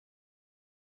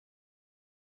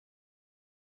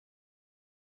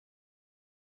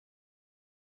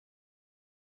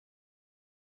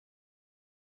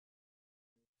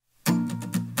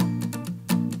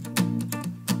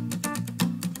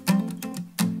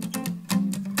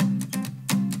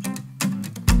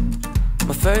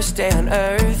first day on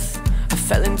earth, I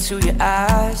fell into your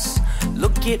eyes.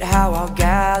 Look at how our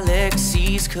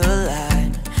galaxies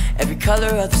collide. Every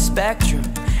color of the spectrum,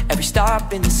 every star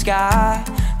up in the sky,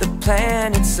 the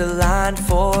planets aligned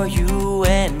for you.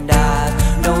 And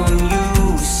I've known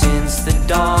you since the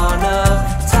dawn of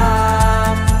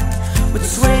time, with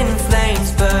twin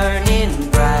flames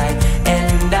burning bright.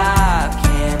 And I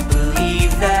can't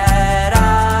believe that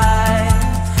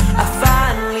I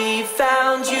finally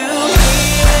found you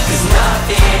here. 'Cause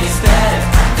nothing is better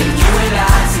than you and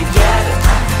I together.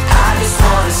 I just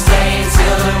wanna stay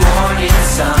until the morning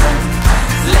sun.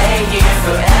 Lay here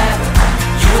forever,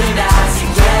 you and I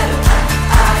together.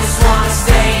 I just wanna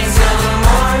stay until the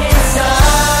morning sun.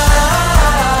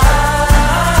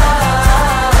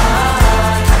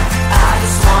 I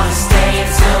just wanna stay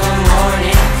until the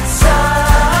morning sun.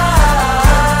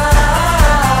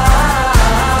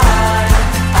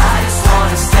 I just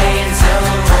wanna stay until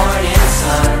the morning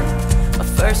sun. My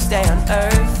first day on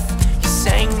earth, you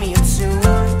sang me a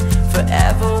tune.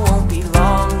 Forever won't be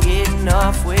long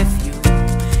enough with you,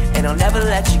 and I'll never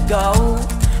let you go.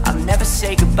 I'll never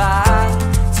say goodbye.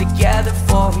 Together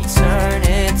for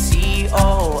eternity.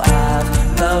 Oh, I've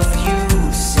loved you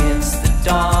since the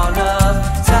dawn of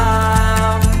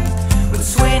time, with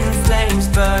twin flames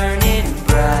burning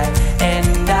bright.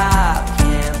 And I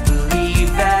can't believe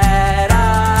that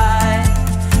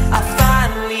I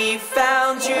finally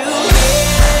found you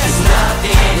here. 'Cause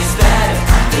nothing is better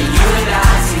than you and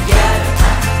I together.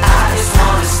 I just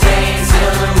wanna stay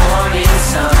until the morning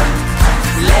sun.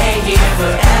 Lay here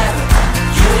forever,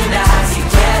 you and I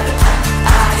together.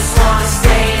 I just wanna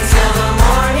stay until the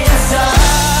morning sun.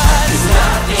 'Cause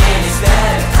nothing is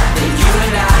better than you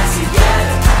and I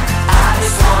together. I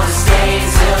just wanna stay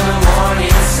until the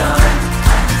morning sun.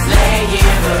 Lay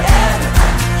here forever,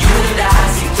 you and I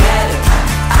together.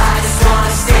 I just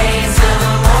wanna stay until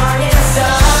the morning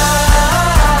sun.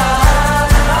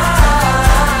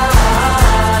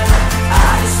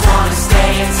 I just wanna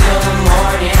stay until the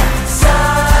morning sun.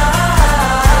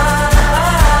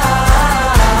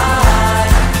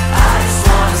 I just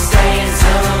wanna stay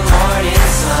until the morning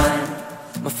sun.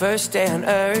 My first day on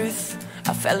earth,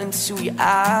 I fell into your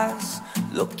eyes.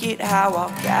 Look at how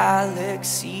our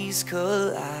galaxies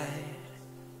collide.